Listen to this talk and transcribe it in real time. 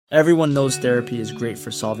Everyone knows therapy is great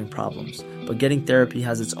for solving problems, but getting therapy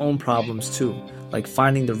has its own problems too, like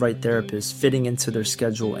finding the right therapist, fitting into their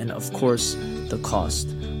schedule, and of course, the cost.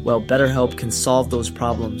 Well, BetterHelp can solve those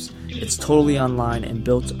problems. It's totally online and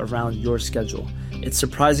built around your schedule. It's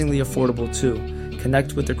surprisingly affordable too.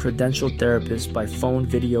 Connect with a credentialed therapist by phone,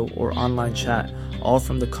 video, or online chat, all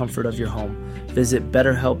from the comfort of your home. Visit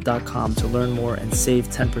BetterHelp.com to learn more and save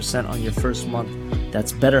 10% on your first month.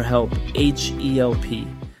 That's BetterHelp, H-E-L-P.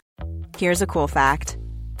 Here's a cool fact.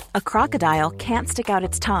 A crocodile can't stick out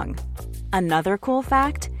its tongue. Another cool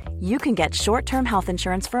fact, you can get short-term health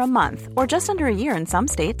insurance for a month or just under a year in some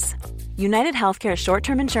states. United Healthcare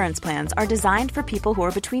short-term insurance plans are designed for people who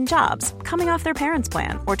are between jobs, coming off their parents'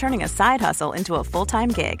 plan, or turning a side hustle into a full-time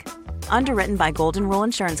gig. Underwritten by Golden Rule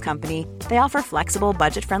Insurance Company, they offer flexible,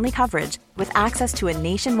 budget-friendly coverage with access to a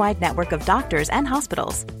nationwide network of doctors and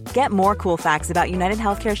hospitals. Get more cool facts about United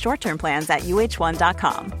Healthcare short-term plans at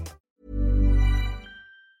uh1.com.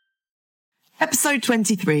 Episode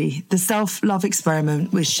 23, The Self-Love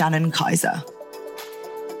Experiment with Shannon Keiser.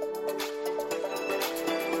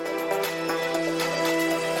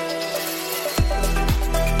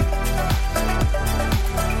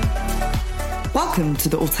 Welcome to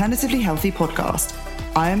the Alternatively Healthy podcast.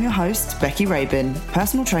 I am your host, Becky Rabin,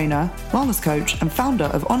 personal trainer, wellness coach, and founder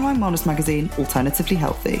of online wellness magazine, Alternatively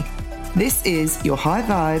Healthy. This is your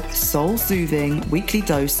high-vibe, soul-soothing weekly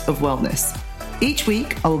dose of wellness. Each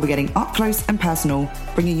week, I will be getting up close and personal,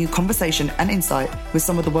 bringing you conversation and insight with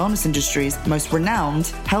some of the wellness industry's most renowned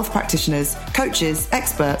health practitioners, coaches,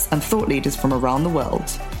 experts, and thought leaders from around the world.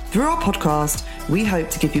 Through our podcast, we hope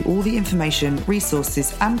to give you all the information,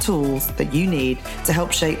 resources, and tools that you need to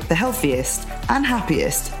help shape the healthiest and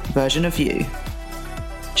happiest version of you.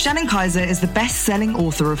 Shannon Keiser is the best-selling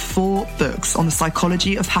author of 4 books on the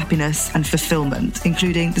psychology of happiness and fulfillment,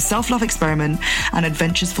 including The Self-Love Experiment and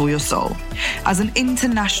Adventures for Your Soul. As an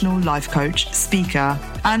international life coach, speaker,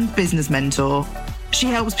 and business mentor, she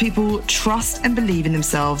helps people trust and believe in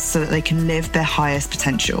themselves so that they can live their highest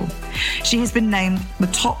potential. She has been named the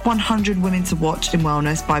top 100 women to watch in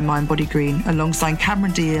wellness by Mind Body Green, alongside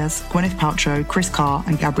Cameron Diaz, Gwyneth Paltrow, Chris Carr,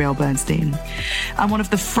 and Gabrielle Bernstein, and one of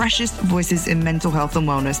the freshest voices in mental health and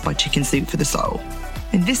wellness by Chicken Soup for the Soul.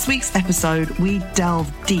 In this week's episode, we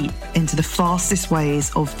delve deep into the fastest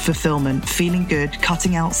ways of fulfillment, feeling good,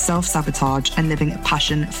 cutting out self-sabotage, and living a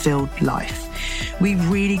passion-filled life. We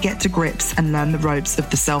really get to grips and learn the ropes of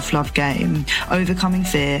the self-love game, overcoming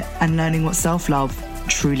fear, and learning what self-love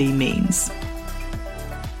truly means.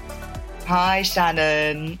 Hi,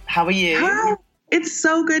 Shannon. How are you? Hi. It's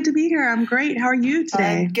so good to be here. I'm great. How are you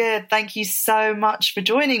today? I'm good. Thank you so much for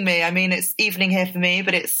joining me. I mean, it's evening here for me,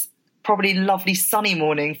 but it's probably lovely sunny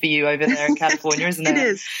morning for you over there in California, isn't it? It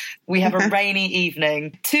is. We have a rainy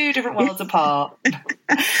evening, 2 different worlds apart.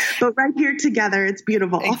 But right here together, it's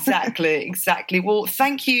beautiful. Exactly. Well,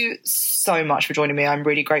 thank you so much for joining me. I'm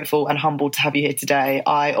really grateful and humbled to have you here today.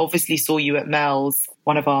 I obviously saw you at Mel's,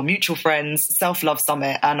 one of our mutual friends, Self-Love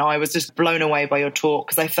Summit, and I was just blown away by your talk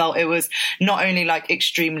because I felt it was not only like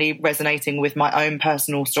extremely resonating with my own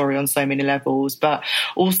personal story on so many levels, but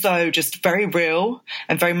also just very real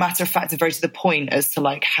and very matter of fact and very to the point as to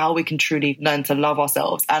like how we can truly learn to love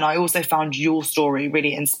ourselves. And I also found your story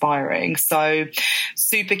really inspiring. So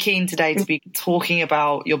super keen today to be talking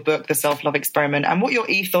about your book, The Self-Love Experiment, and what your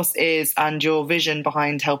ethos is and your vision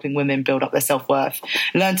behind helping women build up their self-worth,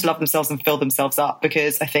 learn to love themselves and fill themselves up.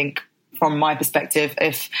 Because I think from my perspective,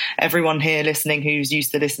 if everyone here listening who's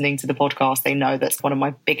used to listening to the podcast, they know that's one of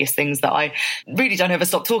my biggest things that I really don't ever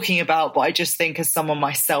stop talking about. But I just think as someone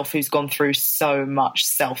myself who's gone through so much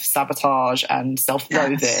self-sabotage and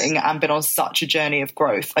self-loathing and been on such a journey of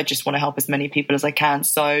growth, I just want to help as many people as I can.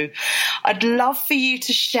 So I'd love for you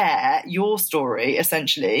to share your story,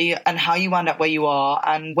 essentially, and how you wound up where you are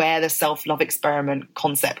and where the self-love experiment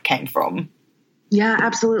concept came from. Yeah,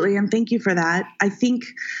 absolutely. And thank you for that. I think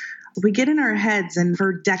we get in our heads, and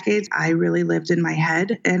for decades, I really lived in my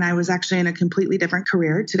head, and I was actually in a completely different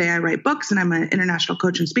career. Today, I write books, and I'm an international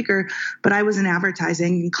coach and speaker, but I was in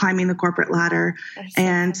advertising and climbing the corporate ladder,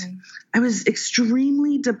 and I was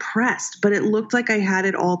extremely depressed, but it looked like I had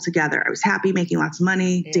it all together. I was happy, making lots of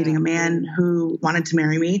money, dating a man who wanted to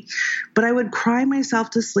marry me, but I would cry myself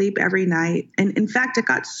to sleep every night. And in fact, it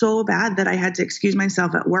got so bad that I had to excuse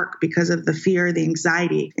myself at work because of the fear, the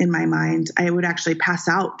anxiety in my mind. I would actually pass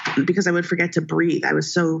out because I would forget to breathe. I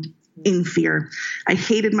was so in fear. I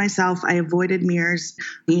hated myself. I avoided mirrors.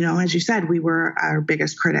 As you said, we were our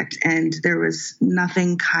biggest critic, and there was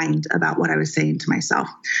nothing kind about what I was saying to myself.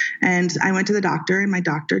 And I went to the doctor, and my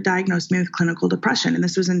doctor diagnosed me with clinical depression. And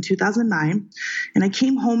this was in 2009. And I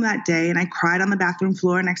came home that day and I cried on the bathroom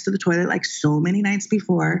floor next to the toilet like so many nights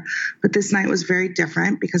before. But this night was very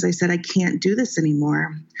different because I said, I can't do this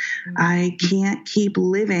anymore. I can't keep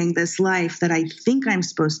living this life that I think I'm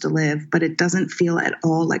supposed to live, but it doesn't feel at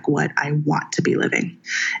all like what I want to be living.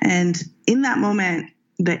 And in that moment,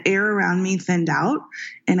 the air around me thinned out,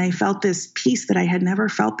 and I felt this peace that I had never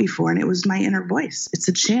felt before. And it was my inner voice. It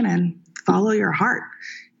said, Shannon, follow your heart.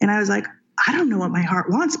 And I was like, I don't know what my heart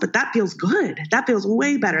wants, but that feels good. That feels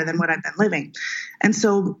way better than what I've been living. And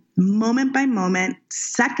so moment by moment,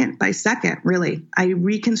 second by second, really, I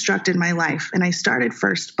reconstructed my life. And I started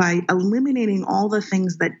first by eliminating all the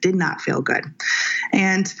things that did not feel good.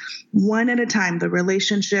 And one at a time, the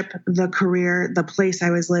relationship, the career, the place I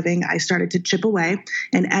was living, I started to chip away.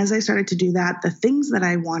 And as I started to do that, the things that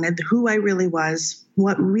I wanted, who I really was,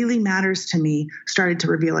 what really matters to me started to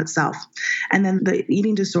reveal itself. And then the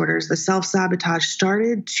eating disorders, the self-sabotage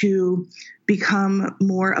started to become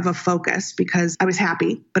more of a focus because I was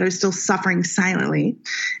happy, but I was still suffering silently.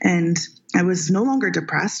 And I was no longer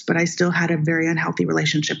depressed, but I still had a very unhealthy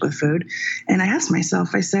relationship with food. And I asked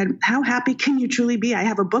myself, I said, how happy can you truly be? I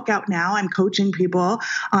have a book out now. I'm coaching people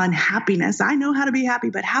on happiness. I know how to be happy,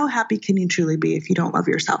 but how happy can you truly be if you don't love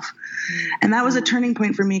yourself? And that was a turning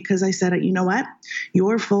point for me because I said, you know what?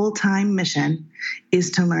 Your full-time mission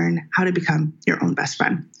is to learn how to become your own best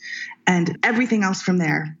friend. And everything else from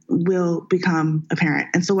there will become apparent.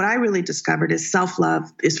 And so what I really discovered is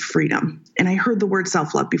self-love is freedom. And I heard the word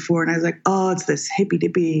self-love before, and I was like, oh, it's this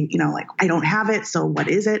hippy-dippy, like I don't have it. So what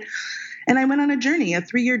is it? And I went on a journey, a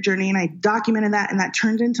 3-year journey, and I documented that. And that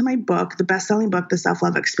turned into my book, the best-selling book, The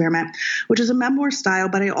Self-Love Experiment, which is a memoir style.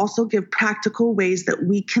 But I also give practical ways that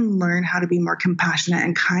we can learn how to be more compassionate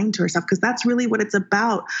and kind to ourselves, because that's really what it's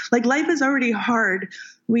about. Like, life is already hard.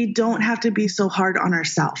 We don't have to be so hard on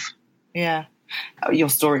ourselves. Yeah. Your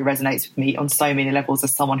story resonates with me on so many levels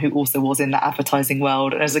as someone who also was in that advertising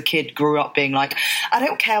world. And as a kid grew up being like, I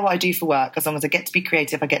don't care what I do for work. As long as I get to be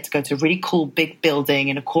creative, I get to go to a really cool big building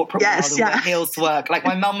in a corporate world and wear heels to work. Like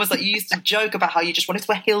my mum was like, you used to joke about how you just wanted to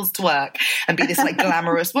wear heels to work and be this like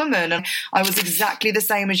glamorous woman. And I was exactly the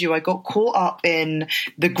same as you. I got caught up in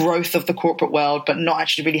the growth of the corporate world, but not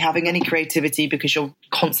actually really having any creativity because you're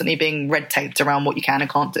constantly being red taped around what you can and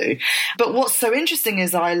can't do. But what's so interesting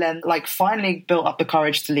is I finally built up the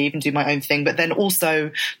courage to leave and do my own thing, but then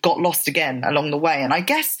also got lost again along the way. And I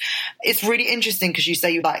guess it's really interesting because you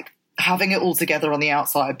say you like having it all together on the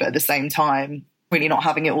outside, but at the same time, really not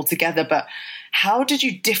having it all together. But how did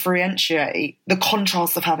you differentiate the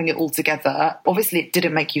contrast of having it all together? Obviously, it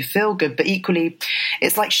didn't make you feel good, but equally,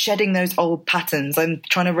 it's like shedding those old patterns. I'm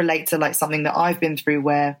trying to relate to like something that I've been through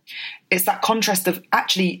where it's that contrast of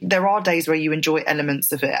actually there are days where you enjoy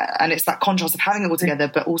elements of it. And it's that contrast of having it all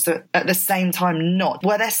together, but also at the same time not.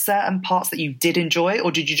 Were there certain parts that you did enjoy,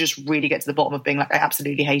 or did you just really get to the bottom of being like, I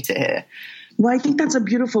absolutely hate it here? Well, I think that's a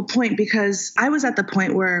beautiful point because I was at the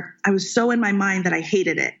point where I was so in my mind that I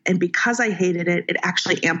hated it. And because I hated it, it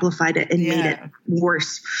actually amplified it and made it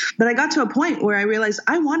worse. But I got to a point where I realized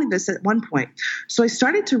I wanted this at one point. So I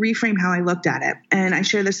started to reframe how I looked at it. And I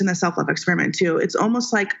share this in the self-love experiment too. It's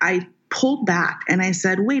almost like I pulled back and I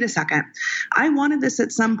said, wait a second, I wanted this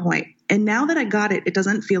at some point. And now that I got it, it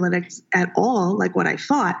doesn't feel it at all like what I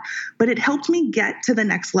thought, but it helped me get to the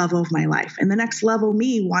next level of my life. And the next level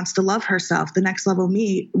me wants to love herself. The next level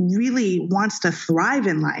me really wants to thrive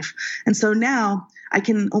in life. And so now I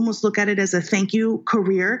can almost look at it as a thank you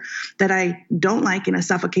career that I don't like and is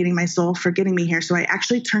suffocating my soul for getting me here. So I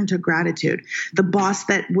actually turned to gratitude. The boss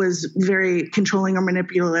that was very controlling or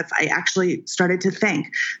manipulative, I actually started to thank.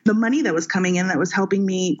 The money that was coming in that was helping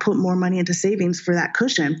me put more money into savings for that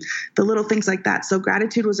cushion, the little things like that. So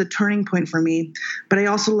gratitude was a turning point for me. But I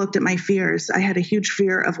also looked at my fears. I had a huge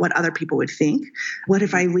fear of what other people would think. What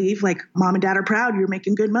if I leave? Like, mom and dad are proud, you're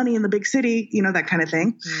making good money in the big city, that kind of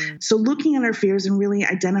thing. So looking at our fears and really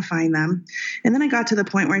identifying them. And then I got to the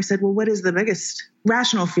point where I said, well, what is the biggest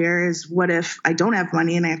rational fear is what if I don't have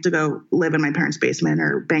money and I have to go live in my parents' basement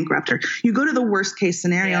or bankrupt, or you go to the worst case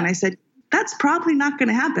scenario. And I said, that's probably not going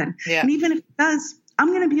to happen. And even if it does, I'm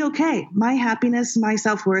going to be okay. My happiness, my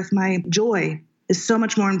self-worth, my joy is so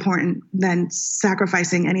much more important than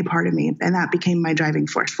sacrificing any part of me. And that became my driving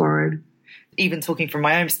force forward. even talking from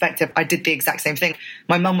my own perspective, I did the exact same thing.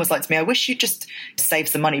 My mum was like to me, I wish you'd just save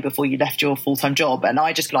some money before you left your full-time job. And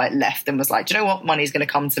I just left and was like, do you know what? Money's going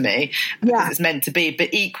to come to me because it's meant to be.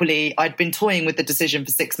 But equally, I'd been toying with the decision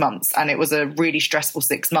for 6 months, and it was a really stressful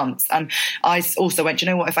 6 months. And I also went, do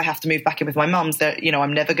you know what? If I have to move back in with my mum's, that,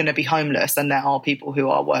 I'm never going to be homeless. And there are people who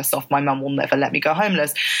are worse off. My mum will never let me go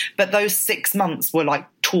homeless. But those 6 months were like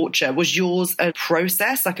torture. Was yours a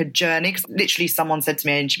process, like a journey? Because literally someone said to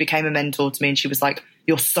me, and she became a mentor to me, and she was like,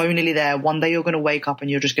 you're so nearly there. One day you're going to wake up and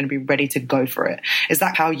you're just going to be ready to go for it. Is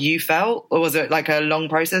that how you felt? Or was it like a long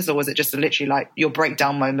process? Or was it just literally like your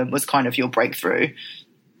breakdown moment was kind of your breakthrough?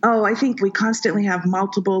 Oh, I think we constantly have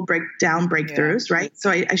multiple breakthroughs, right? So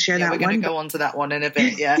I share that one. We're going to go on to that one in a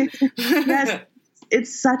bit, Yes.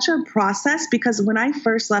 It's such a process, because when I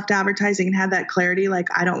first left advertising and had that clarity, like,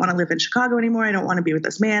 I don't want to live in Chicago anymore, I don't want to be with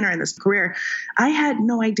this man or in this career, I had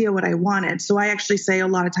no idea what I wanted. So I actually say a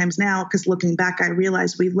lot of times now, because looking back, I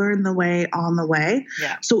realized we learn the way on the way.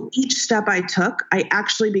 Yeah. So each step I took, I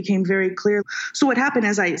actually became very clear. So what happened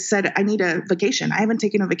is I said, I need a vacation. I haven't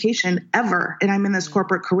taken a vacation ever. And I'm in this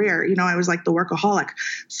corporate career. I was like the workaholic.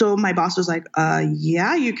 So my boss was like,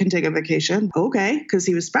 yeah, you can take a vacation. Okay. Because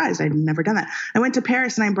he was surprised. I'd never done that. I went to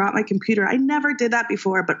Paris and I brought my computer. I never did that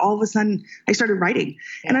before, but all of a sudden I started writing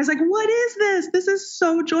and I was like, what is this? This is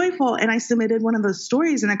so joyful. And I submitted one of those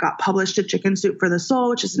stories and it got published to Chicken Soup for the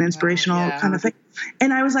Soul, which is an inspirational kind of thing.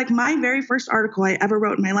 And I was like, my very first article I ever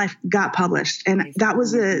wrote in my life got published. And that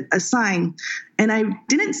was a sign. And I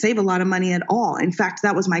didn't save a lot of money at all. In fact,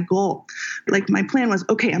 that was my goal. Like, my plan was,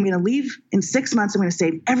 okay, I'm going to leave in 6 months. I'm going to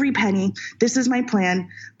save every penny. This is my plan.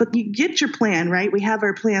 But you get your plan, right? We have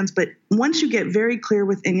our plans. But once you get very clear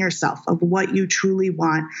within yourself of what you truly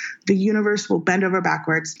want, the universe will bend over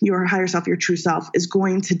backwards. Your higher self, your true self, is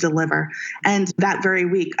going to deliver. And that very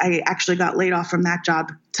week, I actually got laid off from that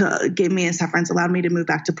job gave me a severance, allowed me to move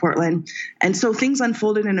back to Portland. And so things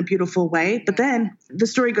unfolded in a beautiful way. But then the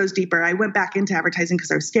story goes deeper. I went back into advertising because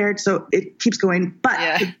I was scared. So it keeps going.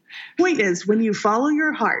 But the point is, when you follow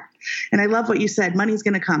your heart, and I love what you said, money's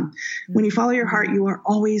going to come. When you follow your heart, you are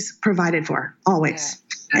always provided for, always.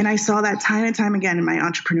 Yeah. And I saw that time and time again in my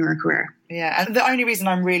entrepreneur career. Yeah, and the only reason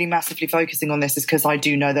I'm really massively focusing on this is because I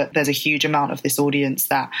do know that there's a huge amount of this audience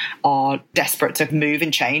that are desperate to move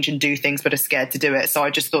and change and do things but are scared to do it. So I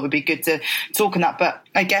just thought it would be good to talk on that. But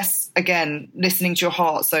I guess, again, listening to your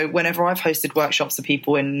heart. So whenever I've hosted workshops for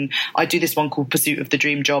people, and I do this one called Pursuit of the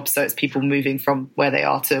Dream Job, so it's people moving from where they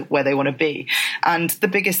are to where they want to be. And the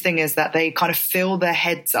biggest thing is that they kind of fill their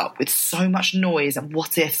heads up with so much noise and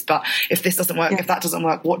what ifs, but if this doesn't work, if that doesn't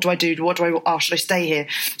work, what do I do? Should I stay here?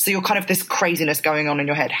 So you're kind of this craziness going on in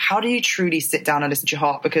your head. How do you truly sit down and listen to your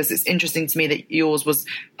heart? Because it's interesting to me that yours was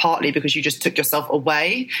partly because you just took yourself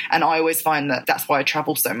away. And I always find that that's why I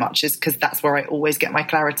travel so much, is because that's where I always get my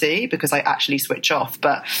clarity, because I actually switch off.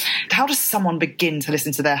 But how does someone begin to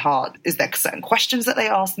listen to their heart? Is there certain questions that they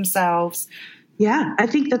ask themselves? Yeah, I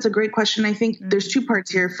think that's a great question. I think there's two parts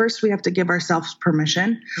here. First, we have to give ourselves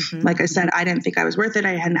permission. Like I said, I didn't think I was worth it.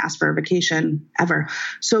 I hadn't asked for a vacation ever.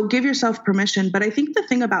 So give yourself permission. But I think the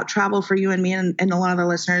thing about travel for you and me and a lot of the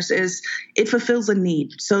listeners is it fulfills a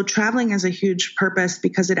need. So traveling has a huge purpose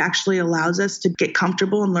because it actually allows us to get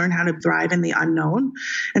comfortable and learn how to thrive in the unknown.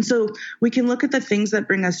 And so we can look at the things that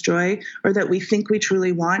bring us joy or that we think we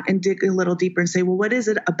truly want and dig a little deeper and say, well, what is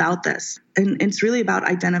it about this? And it's really about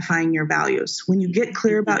identifying your values. When you get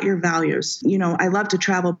clear about your values, I love to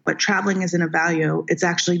travel, but traveling isn't a value. It's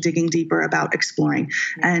actually digging deeper about exploring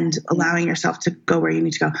and allowing yourself to go where you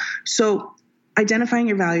need to go. So identifying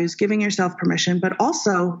your values, giving yourself permission, but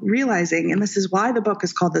also realizing, and this is why the book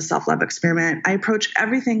is called The Self-Love Experiment, I approach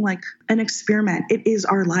everything like an experiment. It is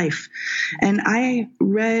our life. And I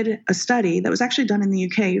read a study that was actually done in the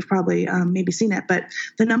UK. You've probably maybe seen it, but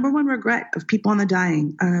the number one regret of people on the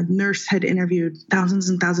dying, a nurse had interviewed thousands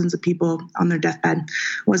and thousands of people on their deathbed,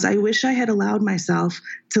 was, I wish I had allowed myself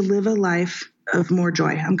to live a life of more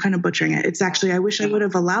joy. I'm kind of butchering it. It's actually, I wish I would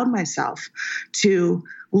have allowed myself to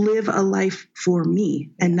live a life for me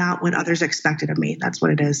and not what others expected of me. That's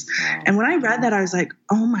what it is. Wow. And when I read that, I was like,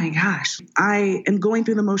 oh my gosh, I am going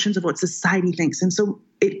through the motions of what society thinks. And so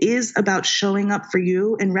it is about showing up for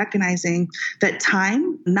you and recognizing that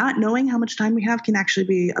time, not knowing how much time we have, can actually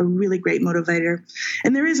be a really great motivator.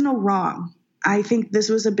 And there is no wrong. I think this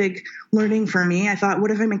was a big learning for me. I thought,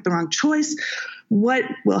 what if I make the wrong choice? What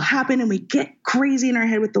will happen? And we get crazy in our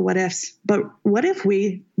head with the what ifs. But what if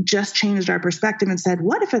we just changed our perspective and said,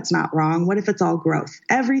 what if it's not wrong? What if it's all growth?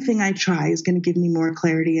 Everything I try is going to give me more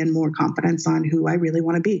clarity and more confidence on who I really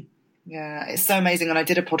want to be. Yeah, it's so amazing. And I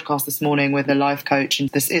did a podcast this morning with a life coach, and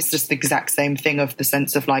this is just the exact same thing of the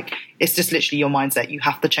sense of like, it's just literally your mindset. You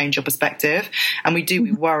have to change your perspective. And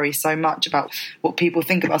we worry so much about what people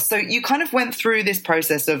think of us. So you kind of went through this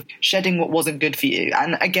process of shedding what wasn't good for you.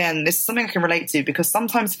 And again, this is something I can relate to, because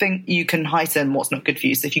sometimes think you can heighten what's not good for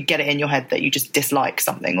you. So if you get it in your head that you just dislike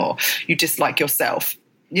something or you dislike yourself,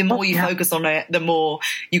 the more you focus on it, the more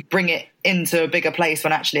you bring it into a bigger place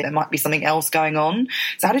when actually there might be something else going on.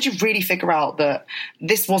 So how did you really figure out that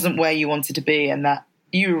this wasn't where you wanted to be and that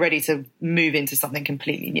you were ready to move into something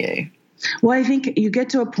completely new? Well, I think you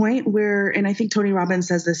get to a point where, and I think Tony Robbins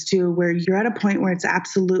says this too, where you're at a point where it's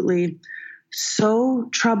absolutely so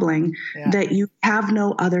troubling that you have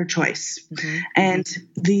no other choice. And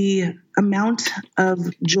the amount of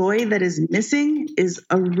joy that is missing is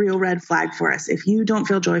a real red flag for us. If you don't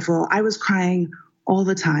feel joyful, I was crying all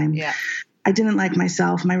the time. I didn't like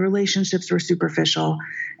myself. My relationships were superficial.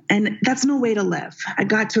 And that's no way to live. I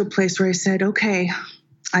got to a place where I said, okay,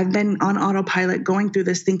 I've been on autopilot going through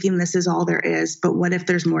this thinking this is all there is, but what if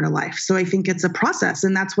there's more to life? So I think it's a process,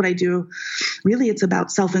 and that's what I do. Really, it's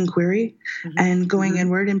about self-inquiry and going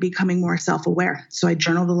inward and becoming more self-aware. So I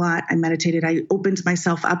journaled a lot. I meditated. I opened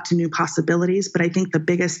myself up to new possibilities. But I think the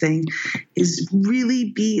biggest thing is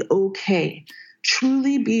really be okay,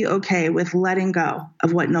 truly be okay with letting go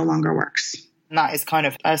of what no longer works. And that is kind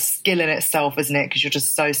of a skill in itself, isn't it? Because you're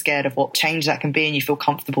just so scared of what change that can be and you feel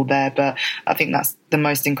comfortable there. But I think that's the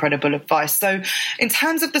most incredible advice. So in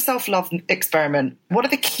terms of the self-love experiment, what are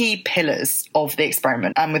the key pillars of the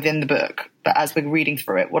experiment and within the book? But as we're reading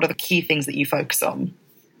through it, what are the key things that you focus on?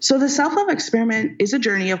 So the self-love experiment is a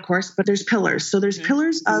journey, of course, but there's pillars. So there's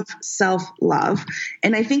pillars of self-love.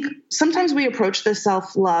 And I think sometimes we approach the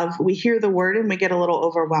self-love, we hear the word and we get a little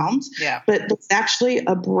overwhelmed. But it's actually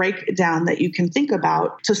a breakdown that you can think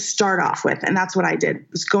about to start off with. And that's what I did.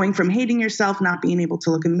 It's going from hating yourself, not being able to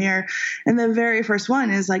look in the mirror. And the very first one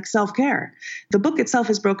is like self-care. The book itself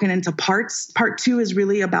is broken into parts. Part 2 is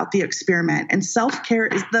really about the experiment. And self-care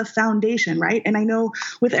is the foundation, right? And I know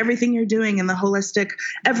with everything you're doing in the holistic,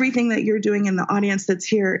 everything that you're doing in the audience that's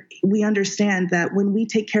here, we understand that when we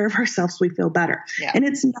take care of ourselves, we feel better. And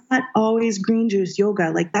it's not always green juice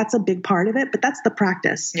yoga. Like that's a big part of it, but that's the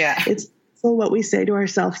practice. It's what we say to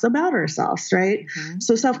ourselves about ourselves, right?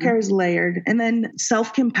 So self-care is layered. And then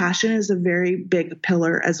self-compassion is a very big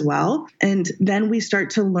pillar as well. And then we start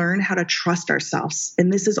to learn how to trust ourselves.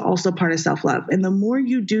 And this is also part of self-love. And the more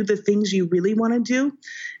you do the things you really want to do,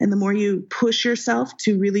 and the more you push yourself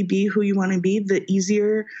to really be who you want to be, the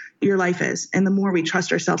easier your life is. And the more we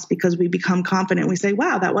trust ourselves because we become confident. We say,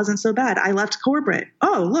 wow, that wasn't so bad. I left corporate.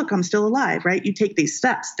 Oh, look, I'm still alive, right? You take these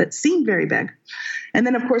steps that seem very big. And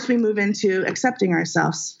then, of course, we move into accepting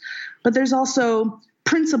ourselves. But there's also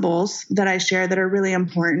principles that I share that are really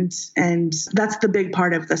important. And that's the big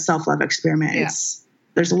part of the self-love experiment.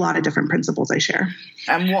 There's a lot of different principles I share.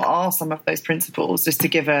 And what are some of those principles, just to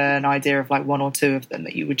give an idea of like one or two of them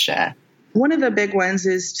that you would share? One of the big ones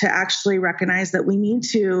is to actually recognize that we need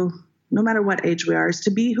to, no matter what age we are, is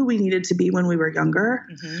to be who we needed to be when we were younger.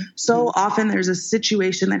 So often there's a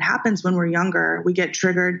situation that happens when we're younger. We get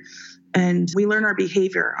triggered and we learn our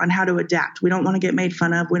behavior on how to adapt. We don't want to get made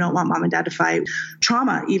fun of. We don't want mom and dad to fight.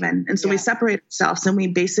 Trauma even. And so we separate ourselves and we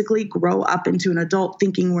basically grow up into an adult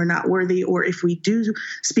thinking we're not worthy, or if we do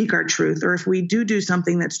speak our truth, or if we do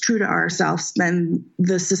something that's true to ourselves, then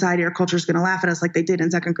the society or culture is going to laugh at us like they did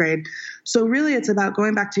in second grade. So really it's about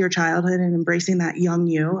going back to your childhood and embracing that young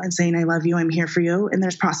you and saying, I love you, I'm here for you. And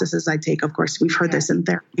there's processes I take. Of course, we've heard this in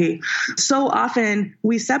therapy. So often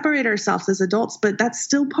we separate ourselves as adults, but that's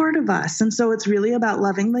still part of us. And so it's really about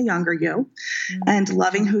loving the younger you and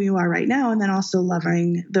loving who you are right now. And then also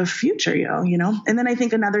loving the future you know? And then I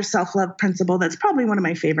think another self-love principle that's probably one of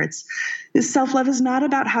my favorites is self-love is not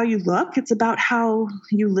about how you look. It's about how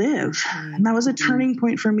you live. And that was a turning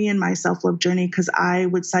point for me in my self-love journey because I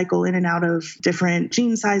would cycle in and out of different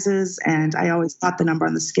jean sizes. And I always thought the number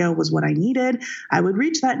on the scale was what I needed. I would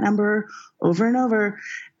reach that number over and over,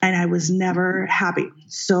 and I was never happy.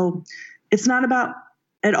 So it's not about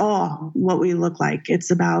at all what we look like.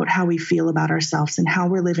 It's about how we feel about ourselves and how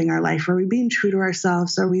we're living our life. Are we being true to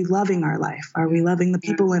ourselves? Are we loving our life? Are we loving the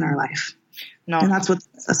people in our life? And that's what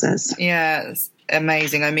this is. Yeah, it's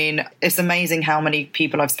amazing. I mean, it's amazing how many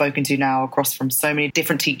people I've spoken to now across from so many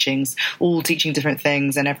different teachings, all teaching different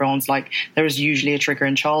things. And everyone's like, there is usually a trigger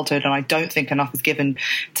in childhood. And I don't think enough is given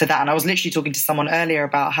to that. And I was literally talking to someone earlier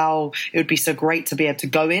about how it would be so great to be able to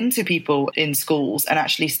go into people in schools and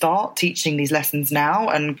actually start teaching these lessons now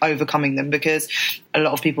and overcoming them. Because a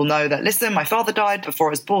lot of people know that, listen, my father died before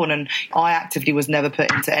I was born, and I actively was never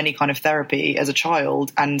put into any kind of therapy as a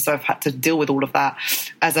child. And so I've had to deal with all of that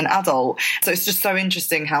as an adult. So it's just so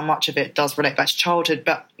interesting how much of it does relate back to childhood.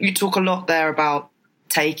 But you talk a lot there about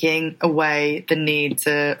taking away the need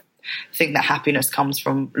to think that happiness comes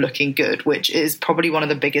from looking good, which is probably one of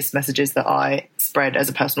the biggest messages that I spread as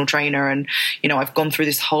a personal trainer. And, you know, I've gone through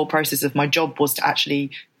this whole process of my job was to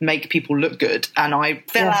actually make people look good. And I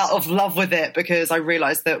fell out of love with it because I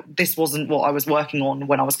realized that this wasn't what I was working on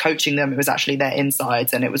when I was coaching them. It was actually their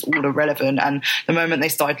insides, and it was all irrelevant. And the moment they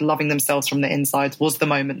started loving themselves from the insides was the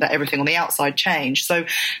moment that everything on the outside changed. So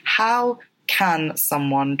how can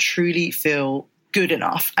someone truly feel good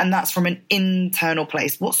enough? And that's from an internal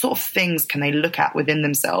place. What sort of things can they look at within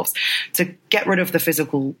themselves to get rid of the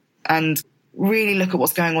physical and really look at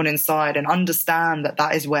what's going on inside and understand that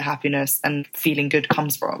that is where happiness and feeling good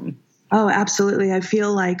comes from? Oh, absolutely. I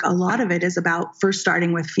feel like a lot of it is about first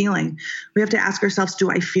starting with feeling. We have to ask ourselves,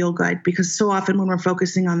 do I feel good? Because so often when we're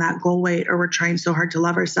focusing on that goal weight or we're trying so hard to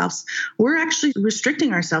love ourselves, we're actually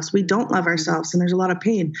restricting ourselves. We don't love ourselves, and there's a lot of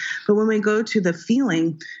pain. But when we go to the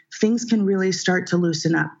feeling, things can really start to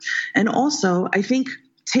loosen up. And also, I think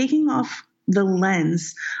taking off the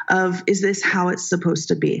lens of, is this how it's supposed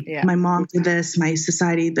to be? Yeah. My mom did this, my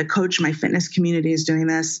society, the coach, my fitness community is doing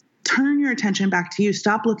this. Turn your attention back to you.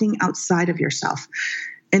 Stop looking outside of yourself.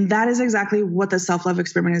 And that is exactly what the self-love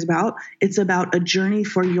experiment is about. It's about a journey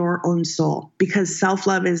for your own soul, because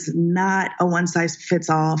self-love is not a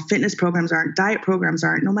one-size-fits-all. Fitness programs aren't, diet programs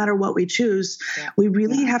aren't. No matter what we choose, we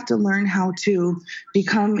really have to learn how to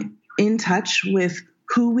become in touch with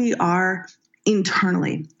who we are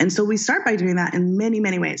internally. And so we start by doing that in many,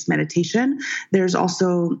 many ways. Meditation. There's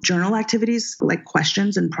also journal activities like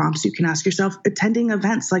questions and prompts you can ask yourself. Attending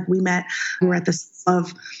events like we were at the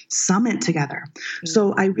Self Summit together.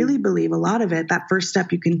 So I really believe a lot of it, that first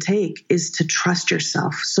step you can take is to trust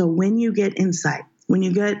yourself. So when you get insight, when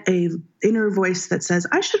you get a inner voice that says,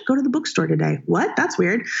 I should go to the bookstore today. What? That's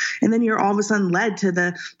weird. And then you're all of a sudden led to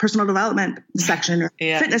the personal development section or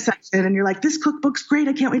fitness section. And you're like, this cookbook's great.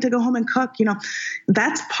 I can't wait to go home and cook. You know,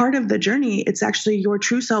 that's part of the journey. It's actually your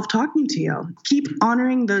true self talking to you. Keep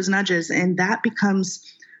honoring those nudges. And that becomes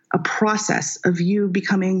a process of you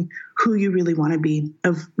becoming who you really want to be,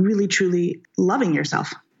 of really, truly loving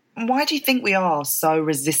yourself. Why do you think we are so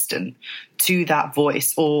resistant to that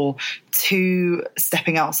voice or to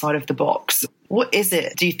stepping outside of the box? What is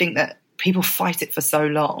it? Do you think that people fight it for so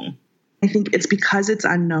long? I think it's because it's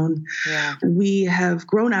unknown. Yeah. We have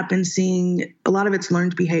grown up in seeing a lot of it's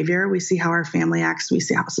learned behavior. We see how our family acts. We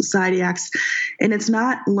see how society acts. And it's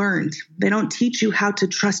not learned. They don't teach you how to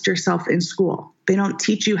trust yourself in school. They don't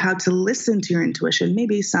teach you how to listen to your intuition,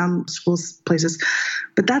 maybe some schools, places.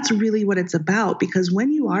 But that's really what it's about, because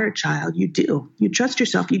when you are a child, you do. You trust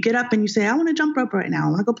yourself. You get up and you say, I want to jump rope right now. I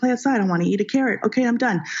want to go play outside. I want to eat a carrot. Okay, I'm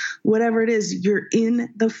done. Whatever it is, you're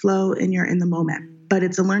in the flow and you're in the moment. But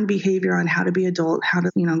it's a learned behavior on how to be adult, how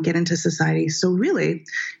to, get into society. So really,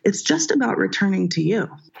 it's just about returning to you.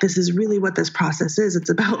 This is really what this process is. It's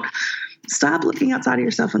about stop looking outside of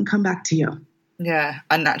yourself and come back to you. Yeah,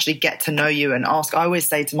 and actually get to know you and ask. I always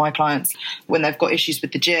say to my clients when they've got issues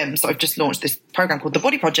with the gym, so I've just launched this program called The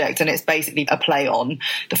Body Project, and it's basically a play on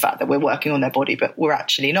the fact that we're working on their body, but we're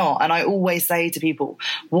actually not. And I always say to people,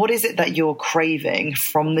 what is it that you're craving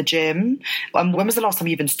from the gym? And when was the last time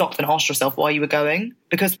you even stopped and asked yourself why you were going?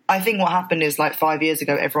 Because I think what happened is, like 5 years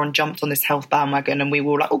ago, everyone jumped on this health bandwagon and we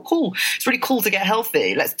were like, oh, cool. It's really cool to get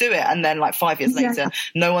healthy. Let's do it. And then like 5 years later,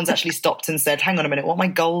 no one's actually stopped and said, hang on a minute, what are my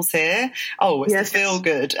goals here? Oh, it's to feel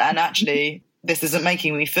good. And actually, this isn't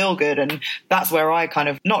making me feel good. And that's where I kind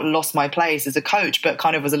of not lost my place as a coach, but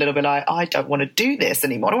kind of was a little bit like, I don't want to do this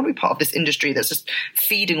anymore. I don't want to be part of this industry that's just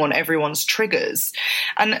feeding on everyone's triggers.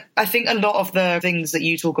 And I think a lot of the things that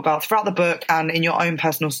you talk about throughout the book and in your own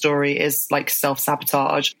personal story is like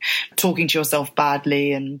self-sabotage, talking to yourself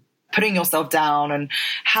badly and putting yourself down. And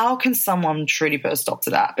how can someone truly put a stop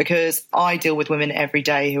to that? Because I deal with women every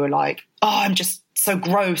day who are like, oh, I'm just so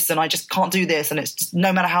gross and I just can't do this. And it's just,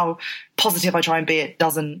 no matter how positive I try and be, it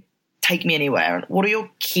doesn't take me anywhere. And what are your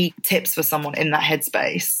key tips for someone in that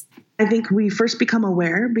headspace? I think we first become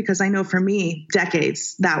aware, because I know for me,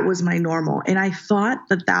 decades, that was my normal. And I thought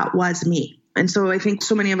that that was me. And so I think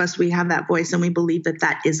so many of us, we have that voice and we believe that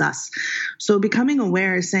that is us. So becoming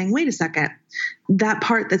aware is saying, wait a second, that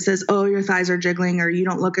part that says, oh, your thighs are jiggling or you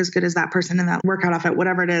don't look as good as that person in that workout outfit,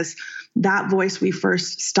 whatever it is, that voice, we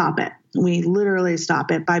first stop it. We literally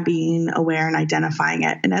stop it by being aware and identifying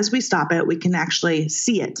it. And as we stop it, we can actually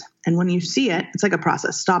see it. And when you see it, it's like a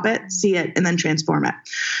process. Stop it, see it, and then transform it.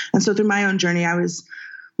 And so through my own journey, I was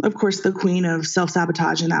of course, the queen of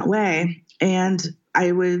self-sabotage in that way. And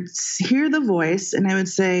I would hear the voice and I would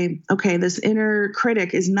say, okay, this inner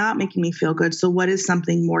critic is not making me feel good. So what is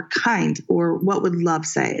something more kind, or what would love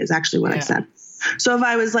say is actually what I said. So if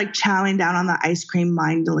I was like chowing down on the ice cream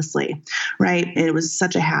mindlessly, right, it was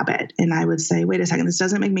such a habit. And I would say, wait a second, this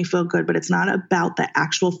doesn't make me feel good, but it's not about the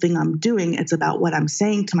actual thing I'm doing. It's about what I'm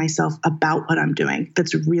saying to myself about what I'm doing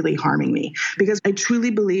that's really harming me. Because I truly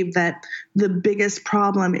believe that the biggest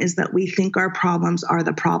problem is that we think our problems are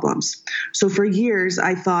the problems. So for years,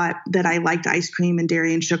 I thought that I liked ice cream and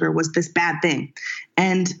dairy and sugar was this bad thing.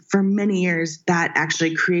 And for many years, that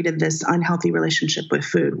actually created this unhealthy relationship with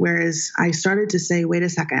food. Whereas I started to say, wait a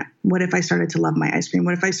second, what if I started to love my ice cream?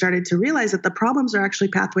 What if I started to realize that the problems are actually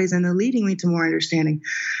pathways and they're leading me to more understanding?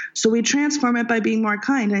 So we transform it by being more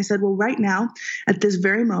kind. And I said, well, right now, at this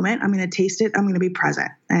very moment, I'm going to taste it. I'm going to be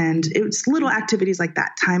present. And it's little activities like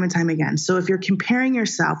that, time and time again. So if you're comparing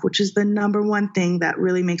yourself, which is the number one thing that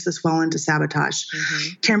really makes us fall into sabotage,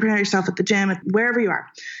 comparing yourself at the gym, wherever you are.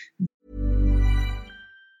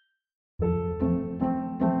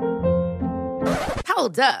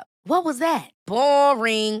 Hold up. What was that?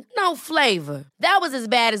 Boring. No flavor. That was as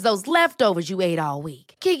bad as those leftovers you ate all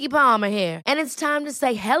week. Keke Palmer here. And it's time to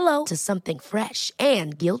say hello to something fresh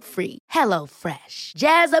and guilt-free. Hello Fresh.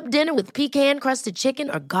 Jazz up dinner with pecan-crusted chicken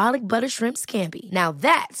or garlic butter shrimp scampi. Now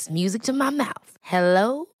that's music to my mouth.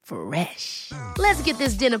 Hello Fresh. Let's get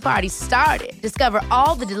this dinner party started. Discover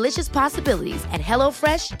all the delicious possibilities at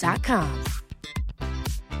HelloFresh.com.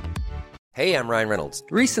 Hey, I'm Ryan Reynolds.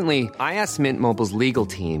 Recently, I asked Mint Mobile's legal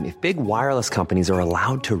team if big wireless companies are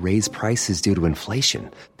allowed to raise prices due to inflation.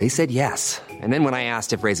 They said yes. And then when I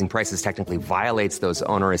asked if raising prices technically violates those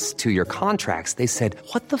onerous 2-year contracts, they said,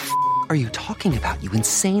 what the f*** are you talking about, you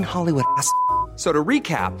insane Hollywood ass f- So to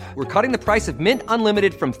recap, we're cutting the price of Mint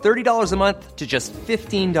Unlimited from $30 a month to just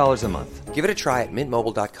 $15 a month. Give it a try at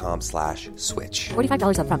mintmobile.com/switch.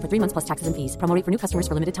 $45 up front for 3 months plus taxes and fees. Promo rate for new customers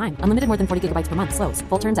for limited time. Unlimited more than 40 gigabytes per month. Slows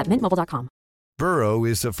full terms at mintmobile.com. Burrow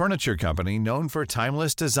is a furniture company known for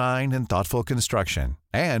timeless design and thoughtful construction,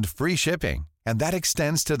 and free shipping. And that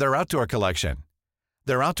extends to their outdoor collection.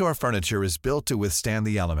 Their outdoor furniture is built to withstand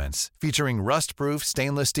the elements, featuring rust-proof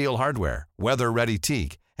stainless steel hardware, weather-ready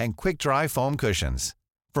teak, and quick-dry foam cushions.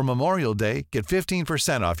 For Memorial Day, get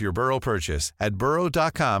 15% off your Burrow purchase at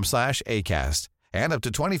burrow.com/ACAST and up to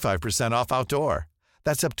 25% off outdoor.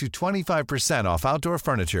 That's up to 25% off outdoor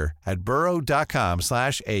furniture at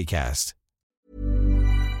burrow.com/ACAST.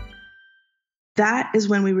 That is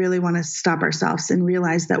when we really want to stop ourselves and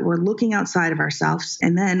realize that we're looking outside of ourselves.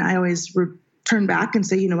 And then I always turn back and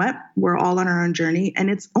say, you know what, we're all on our own journey.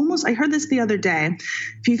 And it's almost, I heard this the other day.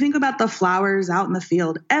 If you think about the flowers out in the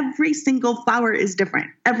field, every single flower is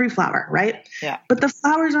different. Every flower, right? Yeah. But the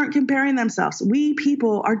flowers aren't comparing themselves. We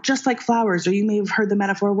people are just like flowers, or you may have heard the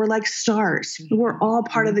metaphor, we're like stars. We're all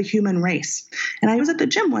part of the human race. And I was at the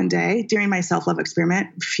gym one day during my self-love experiment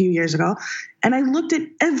a few years ago, and I looked at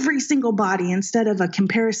every single body instead of a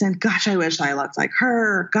comparison. Gosh, I wish I looked like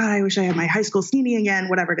her. God, I wish I had my high school skinny again,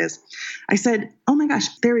 whatever it is. I said, oh my gosh,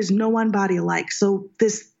 there is no one body alike. So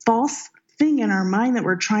this false thing in our mind that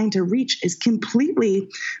we're trying to reach is completely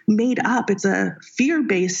made up. It's a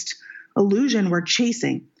fear-based illusion we're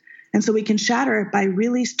chasing. And so we can shatter it by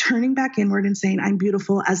really turning back inward and saying, I'm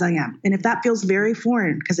beautiful as I am. And if that feels very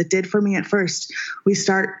foreign, because it did for me at first, we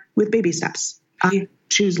start with baby steps. I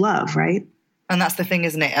choose love, right? And that's the thing,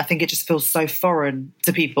 isn't it? I think it just feels so foreign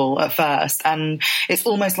to people at first. And it's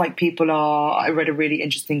almost like people are, I read a really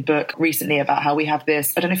interesting book recently about how we have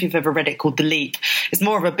this, I don't know if you've ever read it, called The Leap. It's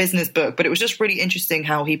more of a business book, but it was just really interesting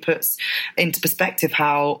how he puts into perspective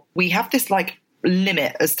how we have this like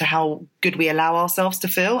limit as to how good we allow ourselves to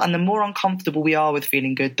feel. And the more uncomfortable we are with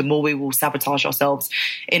feeling good, the more we will sabotage ourselves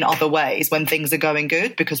in other ways when things are going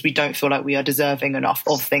good, because we don't feel like we are deserving enough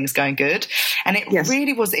of things going good. And it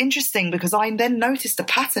really was interesting because I then noticed a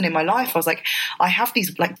pattern in my life. I was like, I have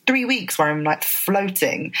these like 3 weeks where I'm like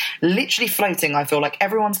floating, literally floating. I feel like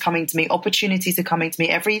everyone's coming to me, opportunities are coming to me,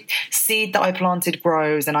 every seed that I planted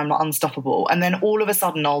grows and I'm not unstoppable. And then all of a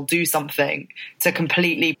sudden I'll do something to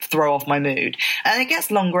completely throw off my mood. And it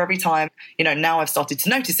gets longer every time. You know, now I've started to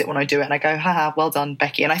notice it when I do it and I go, haha, well done,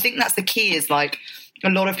 Becky. And I think that's the key, is like a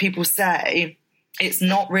lot of people say, it's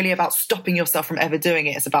not really about stopping yourself from ever doing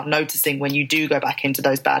it. It's about noticing when you do go back into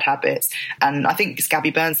those bad habits. And I think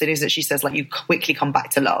Gabby Bernstein is that she says like you quickly come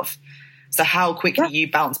back to love. So how quickly you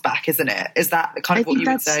bounce back, isn't it? Is that kind of what you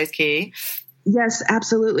would say is key? Yes,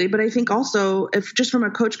 absolutely. But I think also, if just from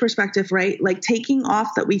a coach perspective, right, like taking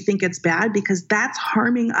off that we think it's bad, because that's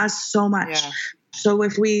harming us so much. So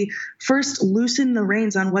if we first loosen the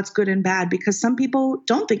reins on what's good and bad, because some people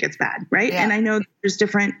don't think it's bad, right? Yeah. And I know there's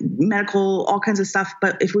different medical, all kinds of stuff,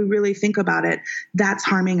 but if we really think about it, that's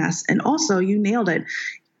harming us. And also, you nailed it.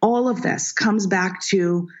 All of this comes back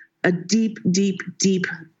to a deep, deep, deep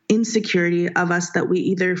insecurity of us that we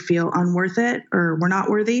either feel unworth it or we're not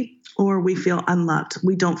worthy, or we feel unloved.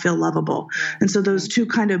 We don't feel lovable. Yeah. And so those two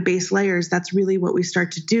kind of base layers, that's really what we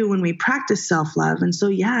start to do when we practice self-love. And so,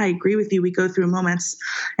 yeah, I agree with you. We go through moments,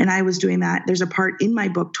 and I was doing that. There's a part in my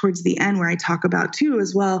book towards the end where I talk about too,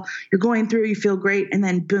 as well, you're going through, you feel great, and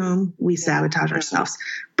then boom, we sabotage ourselves.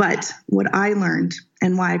 But what I learned,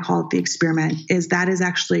 and why I call it the experiment, is that is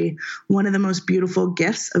actually one of the most beautiful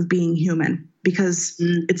gifts of being human, because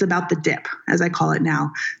it's about the dip, as I call it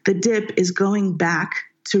now. The dip is going back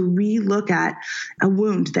to re-look at a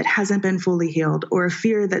wound that hasn't been fully healed, or a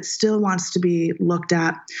fear that still wants to be looked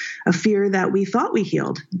at, a fear that we thought we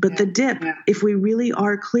healed. But the dip, if we really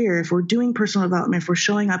are clear, if we're doing personal development, if we're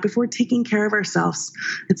showing up, if we're taking care of ourselves,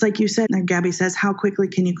 it's like you said, and Gabby says, how quickly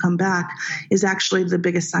can you come back, is actually the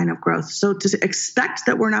biggest sign of growth. So to expect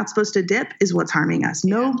that we're not supposed to dip is what's harming us.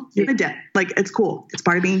 No, you're a dip. Like, it's cool. It's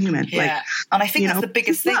part of being human. Yeah. Like, and I think that's the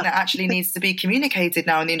biggest thing that actually needs to be communicated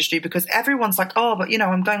now in the industry, because everyone's like, oh, but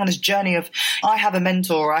I'm going on this journey of, I have a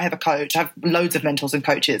mentor, I have a coach, I have loads of mentors and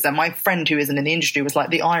coaches. And my friend who isn't in the industry was like,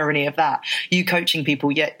 the irony of that, you coaching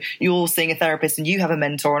people, yet you're seeing a therapist and you have a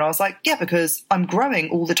mentor. And I was like, yeah, because I'm growing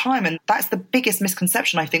all the time. And that's the biggest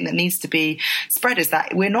misconception I think that needs to be spread, is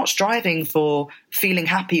that we're not striving for feeling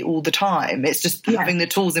happy all the time. It's just having the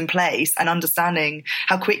tools in place and understanding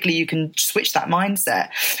how quickly you can switch that mindset.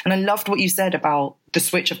 And I loved what you said about the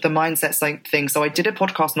switch of the mindset thing. So I did a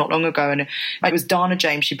podcast not long ago, and it was Dana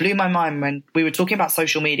James. She blew my mind when we were talking about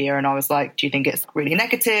social media, and I was like, do you think it's really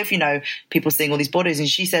negative? People seeing all these bodies. And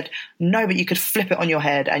she said, no, but you could flip it on your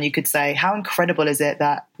head and you could say, how incredible is it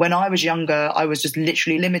that when I was younger, I was just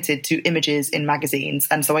literally limited to images in magazines.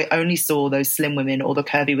 And so I only saw those slim women or the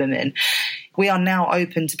curvy women. We are now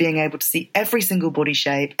open to being able to see every single body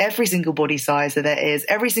shape, every single body size that there is,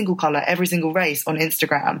 every single color, every single race on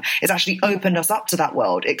Instagram. It's actually opened us up to that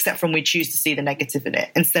world, except when we choose to see the negative in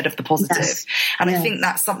it instead of the positive. Yes. And I think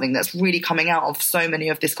that's something that's really coming out of so many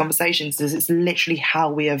of these conversations, is it's literally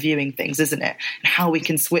how we are viewing things, isn't it? And how we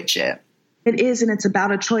can switch it. It is, and it's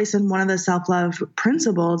about a choice. And one of the self-love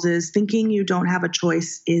principles is thinking you don't have a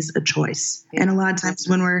choice is a choice. Yeah. And a lot of times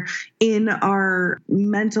when we're in our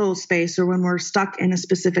mental space, or when we're stuck in a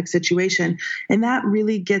specific situation, and that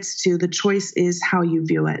really gets to the choice is how you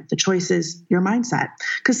view it. The choice is your mindset.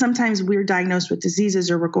 Because sometimes we're diagnosed with diseases,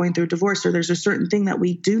 or we're going through divorce, or there's a certain thing that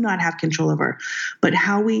we do not have control over. But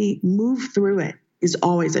how we move through it is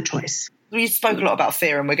always a choice. We spoke a lot about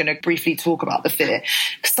fear, and we're going to briefly talk about the fear.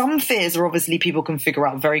 Some fears are obviously people can figure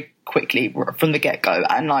out very quickly from the get-go.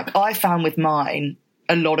 And like I found with mine,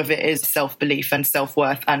 a lot of it is self-belief and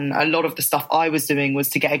self-worth. And a lot of the stuff I was doing was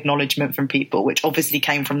to get acknowledgement from people, which obviously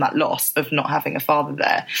came from that loss of not having a father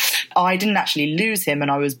there. I didn't actually lose him,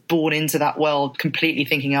 and I was born into that world completely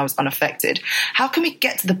thinking I was unaffected. How can we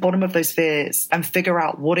get to the bottom of those fears and figure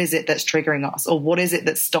out what is it that's triggering us, or what is it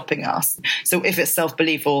that's stopping us? So if it's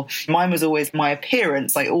self-belief, or mine was always my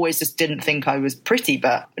appearance, I always just didn't think I was pretty,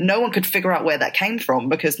 but no one could figure out where that came from,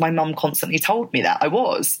 because my mum constantly told me that I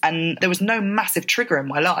was, and there was no massive trigger in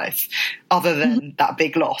my life other than that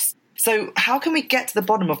big loss. So how can we get to the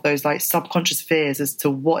bottom of those like subconscious fears as to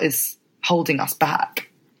what is holding us back?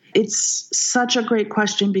 It's such a great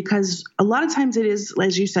question, because a lot of times it is,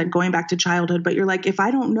 as you said, going back to childhood, but you're like, if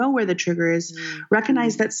I don't know where the trigger is,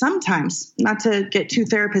 recognize that sometimes, not to get too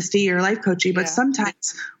therapist-y or life coachy, but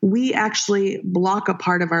sometimes we actually block a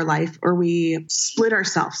part of our life, or we split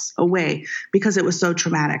ourselves away because it was so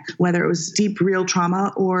traumatic, whether it was deep, real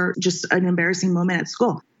trauma or just an embarrassing moment at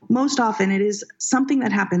school. Most often it is something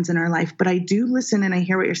that happens in our life, but I do listen and I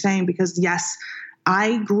hear what you're saying, because yes,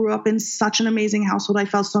 I grew up in such an amazing household. I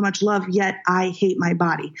felt so much love, yet I hate my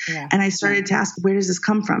body. Yeah. And I started to ask, where does this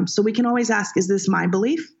come from? So we can always ask, is this my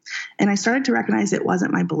belief? And I started to recognize it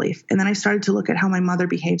wasn't my belief. And then I started to look at how my mother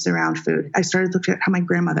behaves around food. I started to look at how my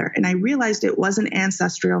grandmother, and I realized it was an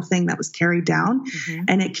ancestral thing that was carried down,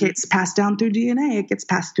 and it gets passed down through DNA. It gets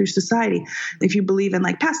passed through society. If you believe in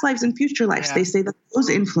like past lives and future lives, they say that those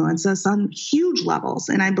influence us on huge levels.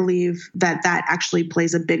 And I believe that that actually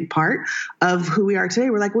plays a big part of who we are today.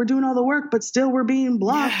 We're like, we're doing all the work, but still we're being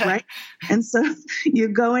blocked, right? And so you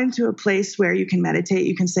go into a place where you can meditate.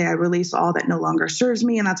 You can say, I release all that no longer serves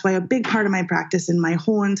me. And that's that's why a big part of my practice and my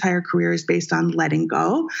whole entire career is based on letting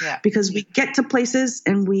go, because we get to places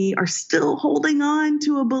and we are still holding on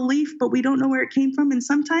to a belief, but we don't know where it came from. And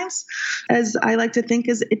sometimes, as I like to think,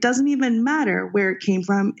 is it doesn't even matter where it came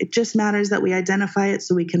from. It just matters that we identify it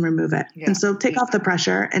so we can remove it. And so take off the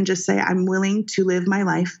pressure and just say, I'm willing to live my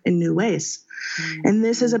life in new ways. And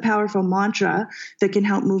this is a powerful mantra that can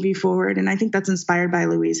help move you forward. And I think that's inspired by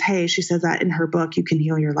Louise Hay. She said that in her book, You Can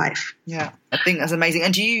Heal Your Life. Yeah, I think that's amazing.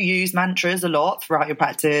 And do you use mantras a lot throughout your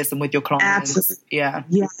practice and with your clients? Absolutely. Yeah.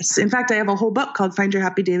 Yes. In fact, I have a whole book called Find Your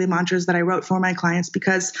Happy Daily Mantras that I wrote for my clients,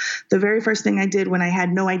 because the very first thing I did when I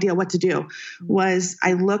had no idea what to do was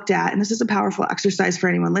I looked at, and this is a powerful exercise for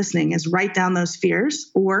anyone listening, is write down those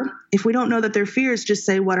fears. Or if we don't know that they're fears, just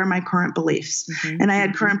say, what are my current beliefs? And I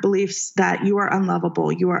had current beliefs that you are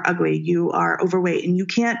unlovable, you are ugly, you are overweight, and you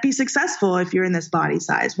can't be successful if you're in this body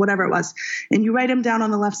size, whatever it was. And you write them down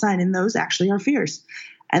on the left side, and those actually are fears.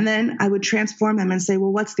 And then I would transform them and say,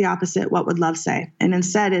 well, what's the opposite? What would love say? And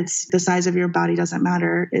instead, it's the size of your body doesn't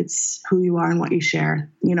matter. It's who you are and what you share.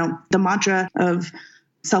 You know, the mantra of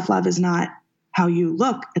self-love is not how you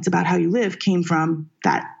look, it's about how you live, came from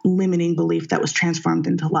that limiting belief that was transformed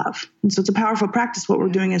into love. And so it's a powerful practice. What we're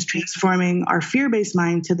doing is transforming our fear-based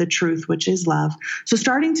mind to the truth, which is love. So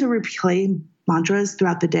starting to replay mantras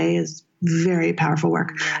throughout the day is very powerful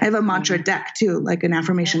work. I have a mantra deck too, like an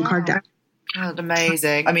affirmation card deck. That's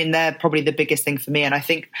amazing. I mean, they're probably the biggest thing for me. And I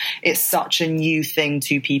think it's such a new thing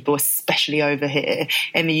to people, especially over here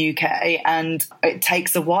in the UK. And it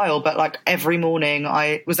takes a while, but like every morning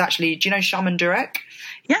I was actually, do you know Shannon?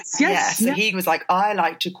 Yes. Yeah. So he was like, I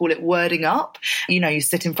like to call it wording up. You know, you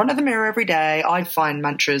sit in front of the mirror every day. I find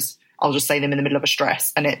mantras, I'll just say them in the middle of a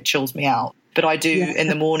stress and it chills me out. But I do in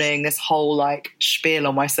the morning this whole like spiel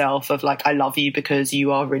on myself of like, I love you because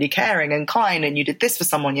you are really caring and kind and you did this for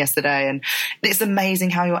someone yesterday. And it's amazing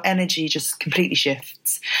how your energy just completely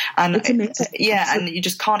shifts. And it's amazing. And you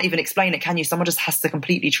just can't even explain it, can you? Someone just has to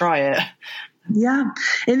completely try it. Yeah.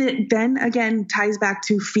 And it then again ties back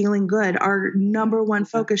to feeling good. Our number one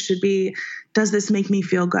focus should be, does this make me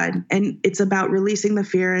feel good? And it's about releasing the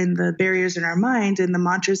fear and the barriers in our mind, and the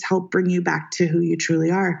mantras help bring you back to who you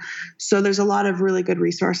truly are. So there's a lot of really good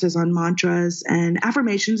resources on mantras and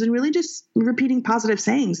affirmations, and really just repeating positive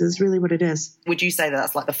sayings is really what it is. Would you say that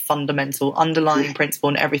that's like the fundamental underlying principle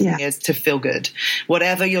in everything is to feel good?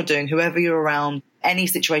 Whatever you're doing, whoever you're around, any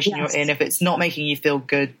situation you're in, if it's not making you feel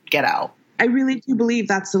good, get out. I really do believe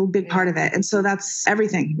that's a big part of it. And so that's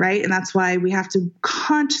everything, right? And that's why we have to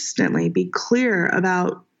constantly be clear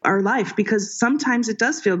about our life, because sometimes it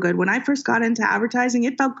does feel good. When I first got into advertising,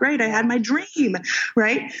 it felt great. I had my dream,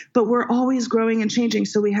 right? But we're always growing and changing.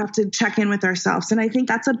 So we have to check in with ourselves. And I think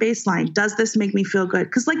that's a baseline. Does this make me feel good?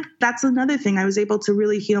 Because like, that's another thing. I was able to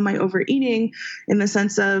really heal my overeating in the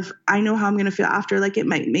sense of, I know how I'm going to feel after. Like, it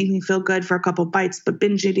might make me feel good for a couple bites, but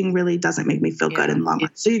binge eating really doesn't make me feel good in the long run.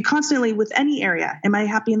 So you constantly, with any area, am I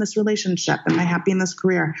happy in this relationship? Am I happy in this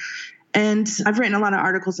career? And I've written a lot of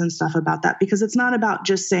articles and stuff about that, because it's not about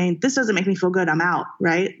just saying, this doesn't make me feel good, I'm out,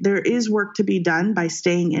 right? There is work to be done by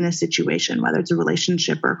staying in a situation, whether it's a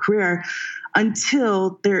relationship or a career,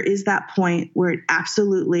 until there is that point where it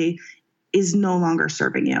absolutely is no longer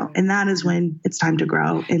serving you. And that is when it's time to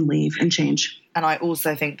grow and leave and change. And I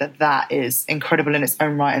also think that that is incredible in its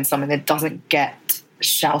own right, and something that doesn't get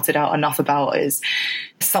shouted out enough about is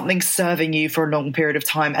something serving you for a long period of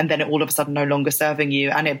time and then it all of a sudden no longer serving you,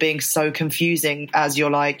 and it being so confusing as you're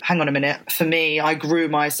like, hang on a minute. For me, I grew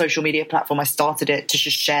my social media platform. I started it to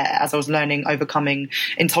just share as I was learning, overcoming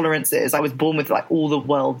intolerances. I was born with like all the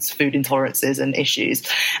world's food intolerances and issues.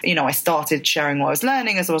 You know, I started sharing what I was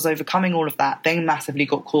learning as I was overcoming all of that, then massively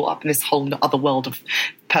got caught up in this whole other world of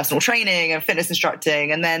personal training and fitness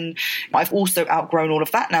instructing. And then I've also outgrown all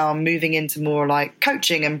of that now. I'm moving into more like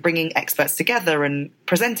coaching and bringing experts together and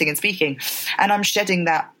presenting and speaking. And I'm shedding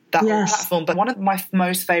that whole platform. But one of my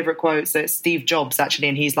most favorite quotes is Steve Jobs, actually,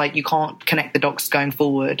 and he's like, you can't connect the dots going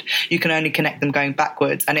forward, you can only connect them going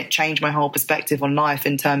backwards. And it changed my whole perspective on life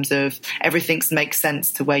in terms of everything makes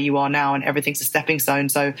sense to where you are now and everything's a stepping stone.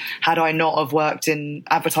 So had I not have worked in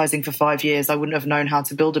advertising for 5 years, I wouldn't have known how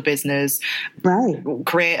to build a business,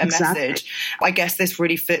 create a message. I guess this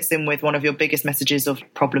really fits in with one of your biggest messages of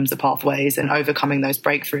problems are pathways and overcoming those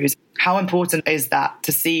breakthroughs. How important is that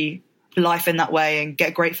to see life in that way and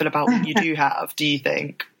get grateful about what you do have, do you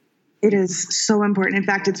think? It is so important. In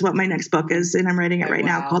fact, it's what my next book is, and I'm writing it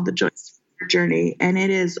now, called The Joyous Journey. And it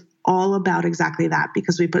is all about exactly that,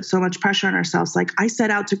 because we put so much pressure on ourselves. Like, I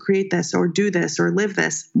set out to create this or do this or live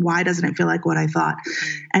this. Why doesn't it feel like what I thought?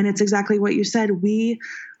 And it's exactly what you said. We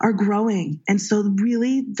are growing. And so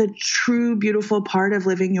really the true beautiful part of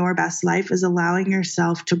living your best life is allowing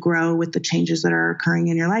yourself to grow with the changes that are occurring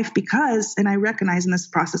in your life. Because, and I recognize in this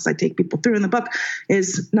process I take people through in the book,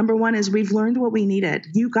 is number one is we've learned what we needed.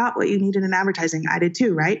 You got what you needed in advertising. I did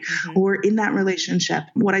too, right? Mm-hmm. Or in that relationship.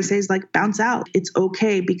 What I say is like bounce out. It's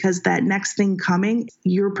okay, because that next thing coming,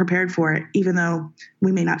 you're prepared for it, even though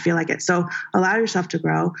we may not feel like it. So allow yourself to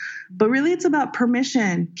grow. But really it's about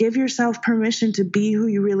permission. Give yourself permission to be who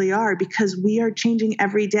you really are, because we are changing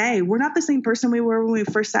every day. We're not the same person we were when we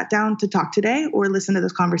first sat down to talk today or listen to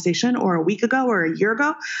this conversation or a week ago or a year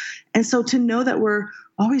ago. And so to know that we're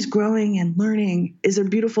always growing and learning is a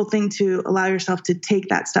beautiful thing to allow yourself to take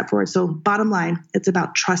that step forward. So bottom line, it's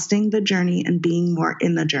about trusting the journey and being more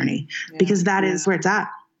in the journey, because that is where it's at.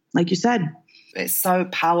 Like you said, it's so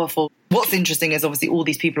powerful. What's interesting is obviously all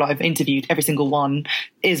these people I've interviewed, every single one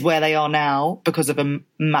is where they are now because of a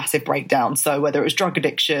massive breakdown. So whether it was drug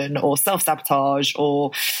addiction or self-sabotage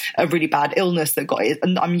or a really bad illness that got it.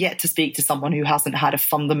 And I'm yet to speak to someone who hasn't had a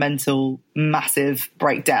fundamental, massive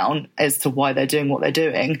breakdown as to why they're doing what they're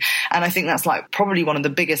doing. And I think that's like probably one of the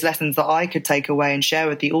biggest lessons that I could take away and share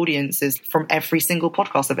with the audience is from every single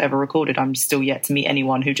podcast I've ever recorded. I'm still yet to meet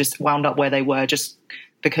anyone who just wound up where they were just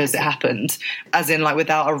because it happened, as in like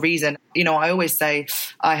without a reason. You know, I always say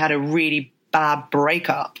I had a really bad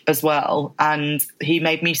breakup as well. And he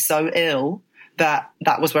made me so ill that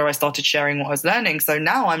was where I started sharing what I was learning. So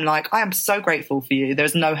now I'm like, I am so grateful for you.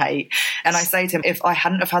 There's no hate. And I say to him, if I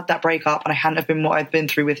hadn't have had that breakup and I hadn't have been what I've been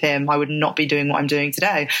through with him, I would not be doing what I'm doing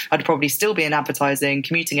today. I'd probably still be in advertising,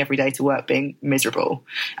 commuting every day to work, being miserable.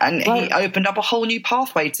 And he opened up a whole new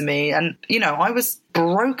pathway to me. And, you know, I was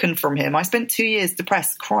broken from him. I spent 2 years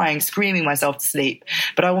depressed, crying, screaming myself to sleep.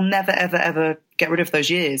 But I will never, ever, ever get rid of those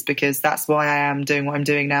years, because that's why I am doing what I'm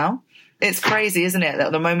doing now. It's crazy, isn't it?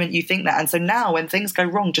 That the moment you think that. And so now when things go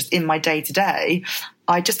wrong just in my day to day,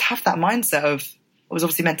 I just have that mindset of it was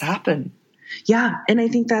obviously meant to happen. Yeah. And I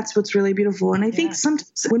think that's what's really beautiful. And I think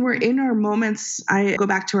sometimes when we're in our moments, I go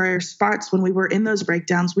back to our spots when we were in those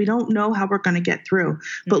breakdowns, we don't know how we're going to get through.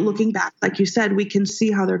 But looking back, like you said, we can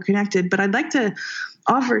see how they're connected. But I'd like to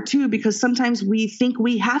offer too, because sometimes we think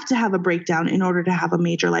we have to have a breakdown in order to have a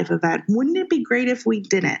major life event. Wouldn't it be great if we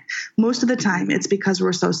didn't? Most of the time it's because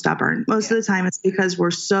we're so stubborn. Most of the time it's because we're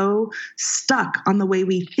so stuck on the way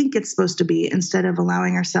we think it's supposed to be, instead of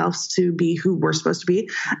allowing ourselves to be who we're supposed to be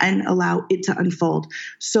and allow it to unfold.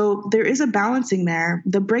 So there is a balancing there.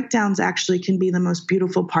 The breakdowns actually can be the most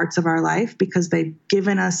beautiful parts of our life, because they've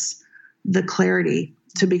given us the clarity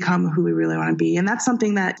to become who we really want to be. And that's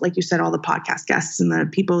something that, like you said, all the podcast guests and the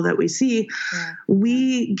people that we see,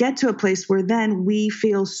 we get to a place where then we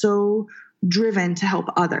feel so driven to help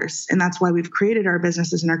others. And that's why we've created our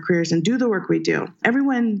businesses and our careers and do the work we do.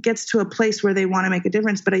 Everyone gets to a place where they want to make a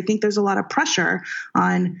difference, but I think there's a lot of pressure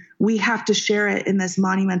on, we have to share it in this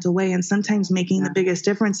monumental way. And sometimes making the biggest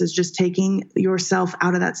difference is just taking yourself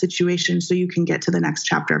out of that situation so you can get to the next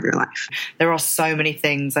chapter of your life. There are so many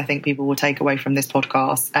things I think people will take away from this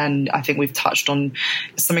podcast. And I think we've touched on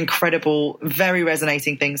some incredible, very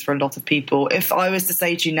resonating things for a lot of people. If I was to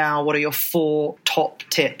say to you now, what are your 4 top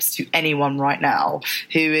tips to anyone right now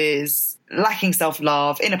who is lacking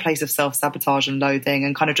self-love, in a place of self-sabotage and loathing,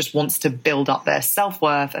 and kind of just wants to build up their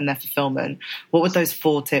self-worth and their fulfillment, what would those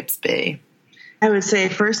 4 tips be? I would say,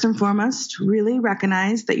 first and foremost, really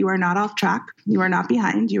recognize that you are not off track. You are not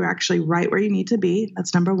behind. You are actually right where you need to be.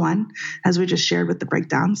 That's number 1, as we just shared with the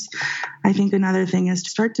breakdowns. I think another thing is to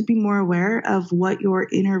start to be more aware of what your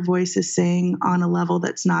inner voice is saying on a level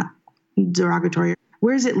that's not derogatory.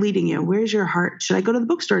 Where is it leading you? Where's your heart? Should I go to the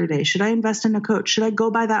bookstore today? Should I invest in a coach? Should I go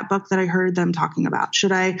buy that book that I heard them talking about?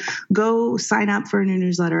 Should I go sign up for a new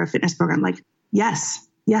newsletter, a fitness program? Like, yes.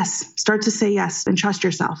 Start to say yes and trust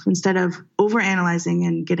yourself instead of overanalyzing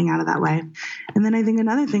and getting out of that way. And then I think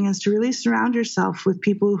another thing is to really surround yourself with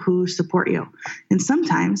people who support you. And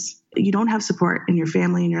sometimes you don't have support in your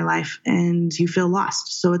family, in your life, and you feel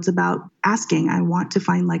lost. So it's about asking, I want to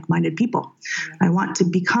find like-minded people. I want to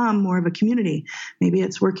become more of a community. Maybe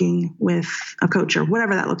it's working with a coach or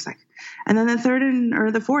whatever that looks like. And then the third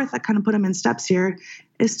or the fourth, I kind of put them in steps here,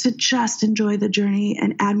 is to just enjoy the journey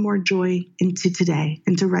and add more joy into today,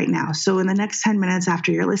 into right now. So in the next 10 minutes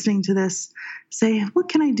after you're listening to this, say, what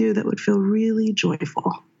can I do that would feel really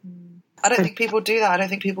joyful? I don't think people do that. I don't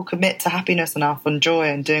think people commit to happiness enough and joy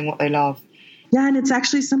and doing what they love. Yeah, and it's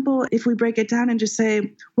actually simple if we break it down and just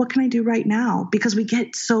say, what can I do right now? Because we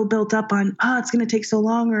get so built up on, it's going to take so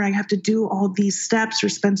long, or I have to do all these steps or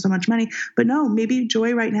spend so much money. But no, maybe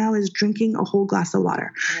joy right now is drinking a whole glass of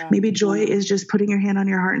water. Yeah. Maybe joy is just putting your hand on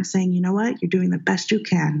your heart and saying, you know what? You're doing the best you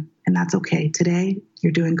can, and that's okay. Today,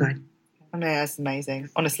 you're doing good. I know, that's amazing.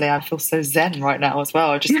 Honestly, I feel so zen right now as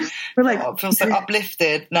well. I feel so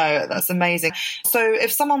uplifted. No, that's amazing. So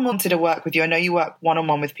if someone wanted to work with you, I know you work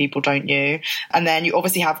one-on-one with people, don't you? And then you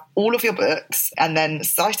obviously have all of your books, and then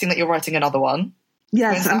citing that you're writing another one.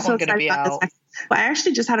 Yes, I'm so excited about this. Well, I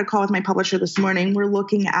actually just had a call with my publisher this morning. We're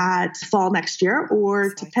looking at fall next year,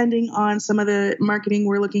 or depending on some of the marketing,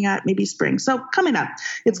 we're looking at maybe spring. So coming up,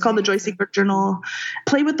 it's called the Joy Seeker Journal.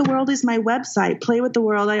 Play with the World is my website. Play with the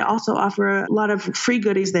World. I also offer a lot of free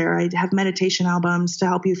goodies there. I have meditation albums to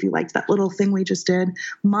help you if you liked that little thing we just did.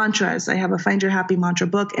 Mantras. I have a Find Your Happy Mantra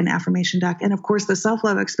book and affirmation deck. And of course, the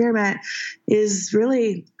Self-Love Experiment is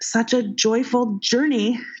really such a joyful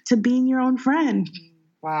journey to being your own friend.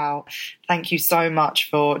 Wow. Thank you so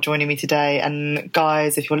much for joining me today. And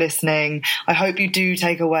guys, if you're listening, I hope you do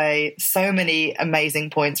take away so many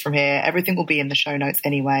amazing points from here. Everything will be in the show notes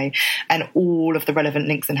anyway. And all of the relevant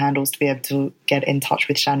links and handles to be able to get in touch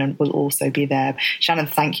with Shannon will also be there. Shannon,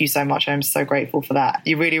 thank you so much. I'm so grateful for that.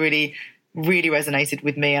 You really resonated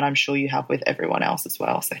with me, and I'm sure you have with everyone else as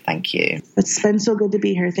well. So thank you. It's been so good to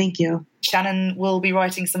be here. Thank you. Shannon will be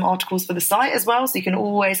writing some articles for the site as well, so you can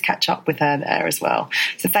always catch up with her there as well.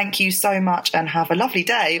 So thank you so much, and have a lovely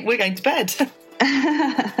day. We're going to bed.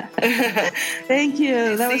 Thank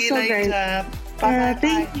you. That was so great. Bye.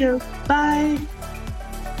 Thank you. Bye.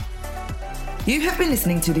 You have been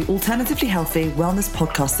listening to the Alternatively Healthy Wellness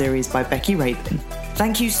Podcast series by Becky Rabin.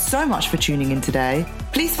 Thank you so much for tuning in today.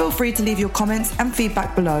 Please feel free to leave your comments and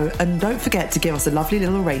feedback below, and don't forget to give us a lovely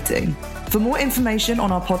little rating. For more information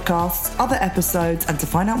on our podcasts, other episodes, and to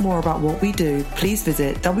find out more about what we do, please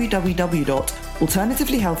visit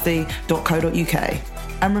www.alternativelyhealthy.co.uk.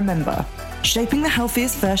 And remember, shaping the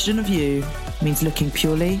healthiest version of you means looking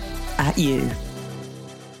purely at you.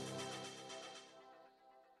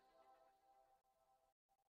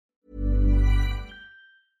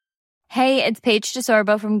 Hey, it's Paige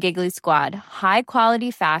DeSorbo from Giggly Squad. High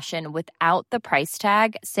quality fashion without the price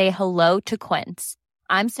tag. Say hello to Quince.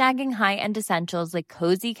 I'm snagging high-end essentials like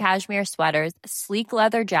cozy cashmere sweaters, sleek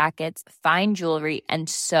leather jackets, fine jewelry, and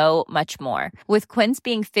so much more. With Quince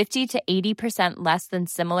being 50 to 80% less than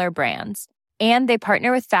similar brands. And they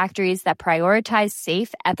partner with factories that prioritize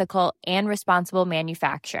safe, ethical, and responsible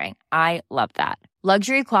manufacturing. I love that.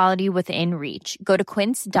 Luxury quality within reach. Go to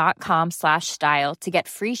quince.com/style to get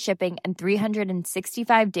free shipping and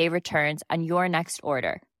 365-day returns on your next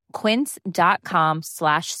order.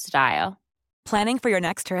 Quince.com/style. Planning for your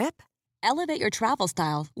next trip? Elevate your travel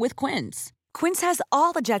style with Quince. Quince has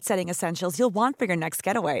all the jet-setting essentials you'll want for your next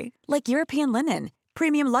getaway, like European linen,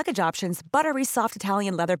 premium luggage options, buttery soft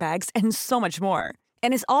Italian leather bags, and so much more.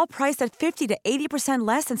 And is all priced at 50 to 80%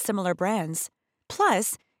 less than similar brands.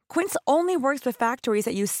 Plus, Quince only works with factories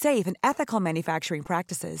that use safe and ethical manufacturing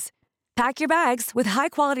practices. Pack your bags with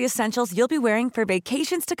high-quality essentials you'll be wearing for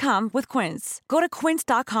vacations to come with Quince. Go to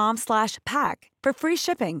quince.com/pack for free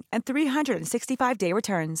shipping and 365-day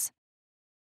returns.